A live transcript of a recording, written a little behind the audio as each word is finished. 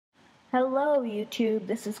Hello YouTube,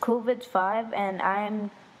 this is COVID-5 and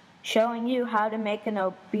I'm showing you how to make an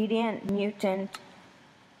obedient mutant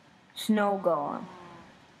snow golem.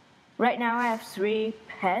 Right now I have 3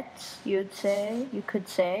 pets, you could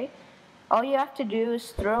say. All you have to do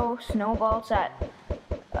is throw snowballs at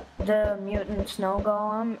the mutant snow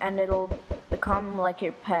golem and it'll become like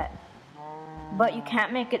your pet. But you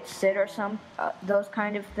can't make it sit or those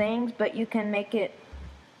kind of things, but you can make it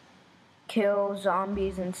kill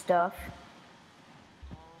zombies and stuff.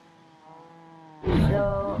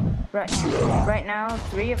 So, right now,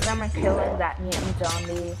 3 of them are killing that mutant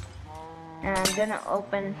zombie. And I'm gonna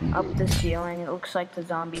open up the ceiling. It looks like the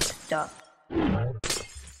zombie's stuck.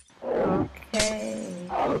 Okay.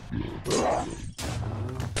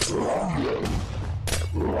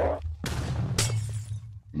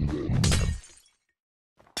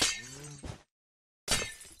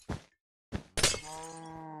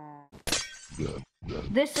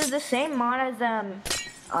 This is the same mod as the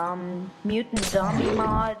mutant zombie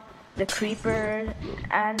mod, the creeper,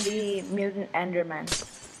 and the mutant enderman.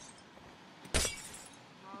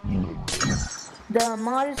 The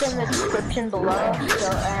mod is in the description below,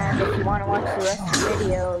 and if you want to watch the rest of the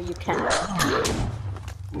video, you can.